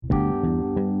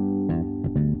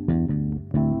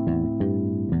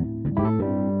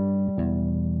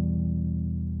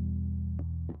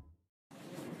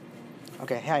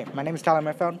Okay, hi, my name is Tyler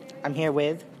Merfeld. I'm here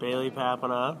with Bailey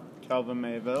Papana. Calvin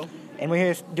Mayville. and we're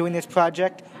here doing this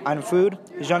project on food,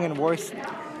 Jung and Rorschach.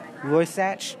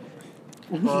 Rorschach.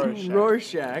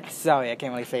 Sorry, I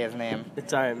can't really say his name.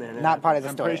 It's alright, man. Not part of the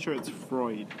I'm story. pretty sure it's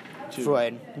Freud, too.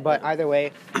 Freud. But either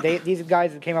way, these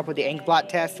guys came up with the ink blot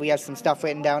test. We have some stuff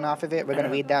written down off of it. We're going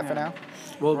to read that for now.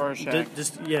 Well, Rorschach.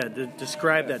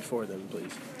 describe that for them,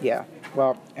 please. Yeah.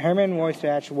 Well, Hermann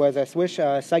Rorschach was a Swiss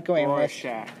psychoanalyst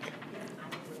Rorschach.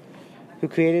 who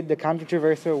created the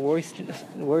controversial Rorschach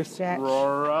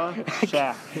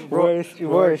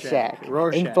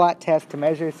ink blot test to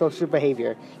measure social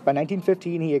behavior. By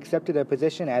 1915, he accepted a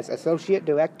position as associate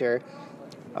director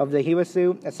of the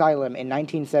Hiwasu Asylum in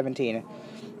 1917.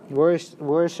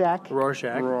 Rorschach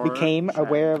became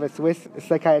aware of a Swiss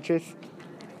psychiatrist,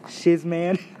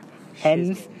 Schizman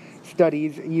Hen's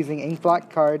studies using ink blot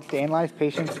cards to analyze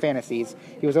patients' fantasies.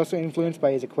 He was also influenced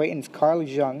by his acquaintance Carl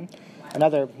Jung,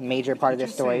 another major part of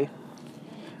this story,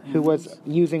 who was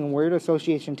using word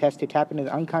association tests to tap into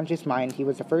the unconscious mind. He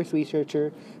was the first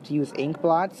researcher to use ink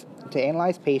blots to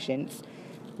analyze patients.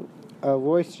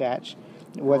 Rorschach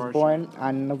was born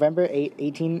on November 8,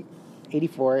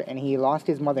 1884, and he lost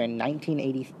his mother in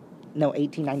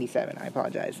 1897. I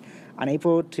apologize. On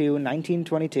April 2,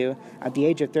 1922, at the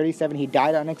age of 37, he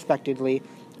died unexpectedly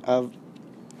of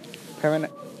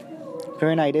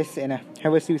peritonitis in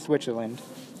Hiwasu, Switzerland.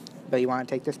 But you want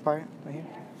to take this part right here?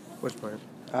 Which part?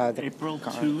 April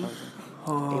 2?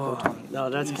 April 20. No,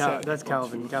 that's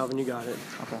Calvin. Calvin, you got it.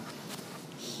 Okay.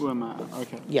 Who am I?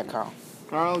 Okay. Yeah, Carl.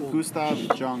 Carl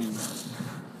Gustav Jung.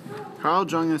 Carl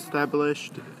Jung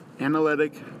established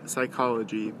analytic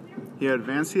psychology. He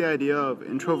advanced the idea of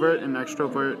introvert and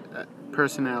extrovert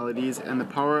personalities and the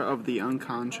power of the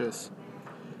unconscious.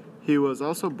 He was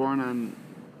also born on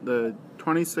the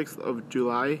 26th of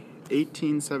July,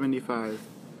 1875,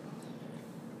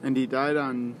 and he died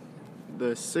on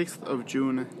the 6th of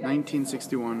June,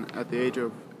 1961, at the age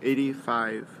of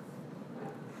 85.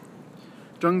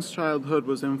 Jung's childhood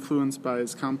was influenced by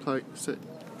his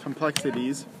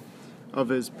complexities of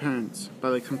his parents, by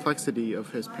the complexity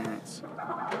of his parents.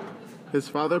 His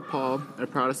father, Paul, a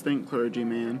Protestant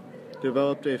clergyman,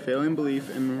 developed a failing belief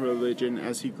in religion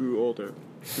as he grew older.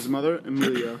 His mother,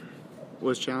 Emilia,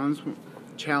 was challenged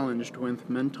with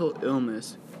mental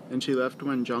illness, and she left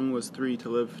when Jung was 3 to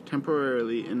live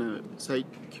temporarily in a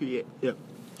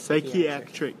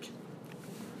psychiatric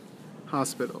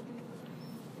hospital.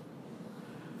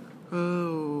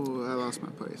 Oh, I lost my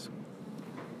place.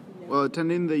 While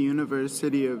attending the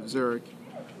University of Zurich,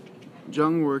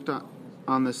 Jung worked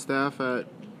on the staff at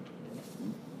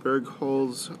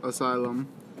Bergholz Asylum.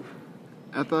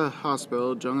 At the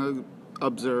hospital, Jung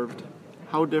observed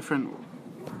how different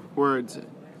words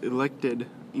elicited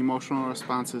emotional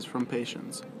responses from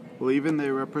patients, believing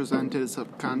they represented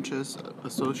subconscious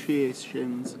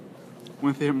associations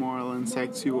with immoral and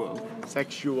sexual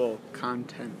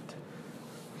content.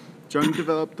 Jung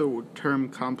developed the term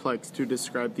complex to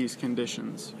describe these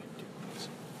conditions.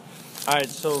 Alright,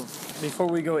 so before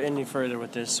we go any further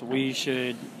with this, we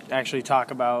should actually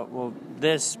talk about,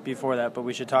 this before that, but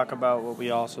we should talk about what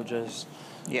we also just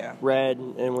read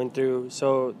and went through.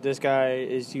 So this guy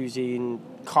is using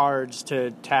cards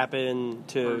to tap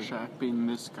into... Rorschach being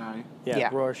this guy.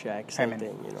 Yeah. Rorschach, same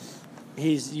thing, you know.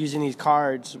 He's using these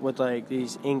cards with, like,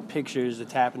 these ink pictures to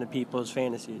tap into people's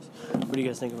fantasies. What do you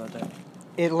guys think about that?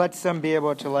 It lets them be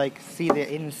able to, like, see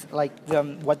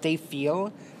what they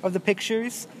feel of the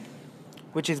pictures,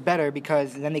 which is better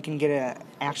because then they can get an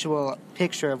actual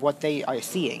picture of what they are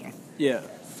seeing. Yeah.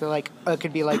 So, like, it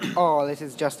could be like, oh, this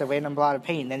is just a random blot of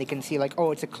paint. Then they can see, like,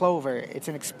 oh, it's a clover. It's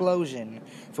an explosion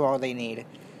for all they need.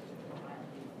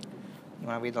 You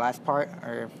want to read the last part?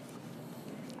 Or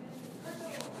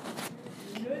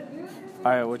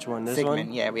all right, which one? This Sigmund.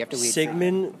 one? Yeah, we have to read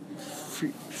Sigmund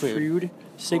Freud.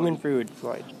 Sigmund Freud.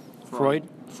 Freud.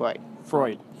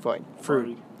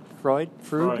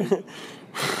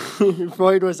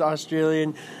 Freud was an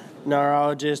Australian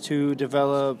neurologist who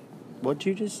developed... What did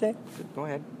you just say? Go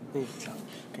ahead.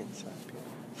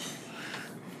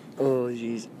 Oh,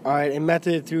 jeez. All right, a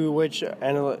method through which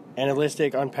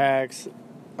analytic unpacks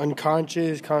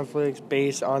unconscious conflicts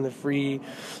based on the free...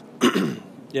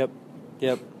 Yep.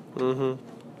 Mm-hmm.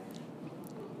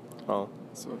 Oh.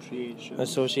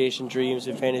 Association dreams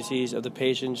and fantasies of the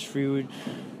patient's Freud.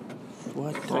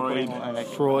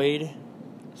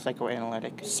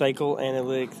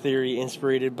 Psychoanalytic theory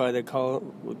inspired by the colleagues.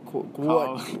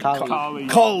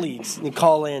 We're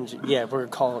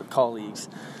colleagues.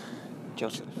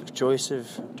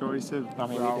 Joseph.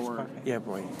 Bauer. Yeah,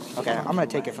 boy. Okay, I'm gonna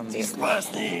take it from him. His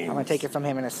last name. I'm gonna take it from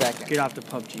him in a second. Get off the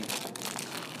PUBG.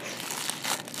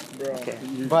 Okay.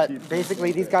 But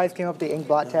basically, these guys came up with the ink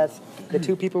blot test. The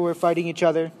two people were fighting each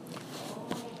other.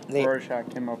 Rorschach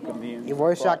came up with the ink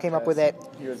Rorschach blot came up test. with it.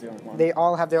 He was the only one. They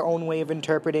all have their own way of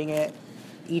interpreting it.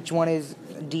 Each one is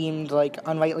deemed like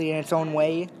unrightly in its own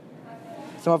way.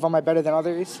 Some of them are better than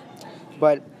others.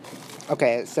 But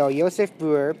okay, so Joseph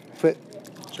Breuer put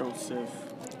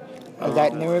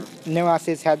that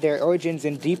neuroses had their origins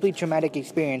in deeply traumatic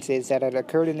experiences that had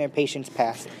occurred in their patient's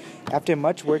past. After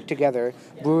much work together,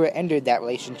 Breuer ended that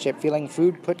relationship, feeling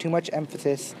Freud put too much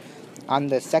emphasis on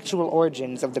the sexual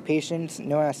origins of the patient's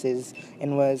neuroses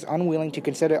and was unwilling to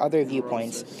consider other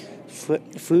viewpoints.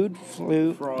 Freud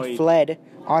fled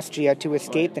Austria to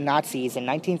escape the Nazis in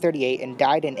 1938 and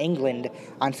died in England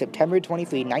on September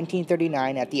 23,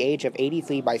 1939 at the age of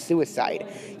 83 by suicide.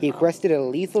 He requested a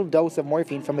lethal dose of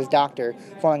morphine from his doctor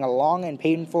following a long and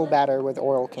painful battle with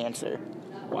oral cancer.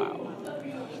 Wow.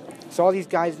 So all these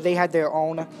guys, they had their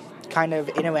own kind of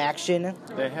interaction.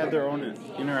 They had their own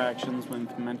interactions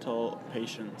with mental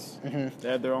patients. Mm-hmm. They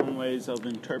had their own ways of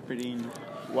interpreting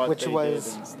what Which they was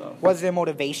did and stuff. was their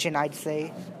motivation, I'd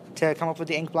say, to come up with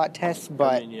the ink blot test,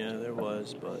 but I mean, yeah, there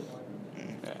was, but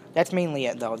that's mainly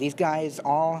it, though. These guys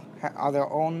all are their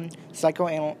own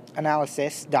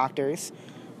psychoanalysis doctors,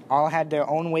 all had their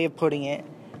own way of putting it,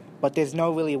 but there's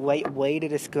no really way to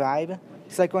describe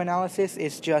psychoanalysis.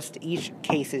 It's just each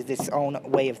case is its own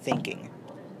way of thinking.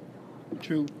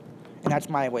 True. And that's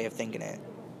my way of thinking it.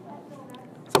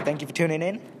 So thank you for tuning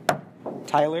in.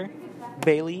 Tyler,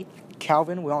 Bailey,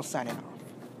 Calvin, we're all signing off.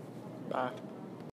 Bye.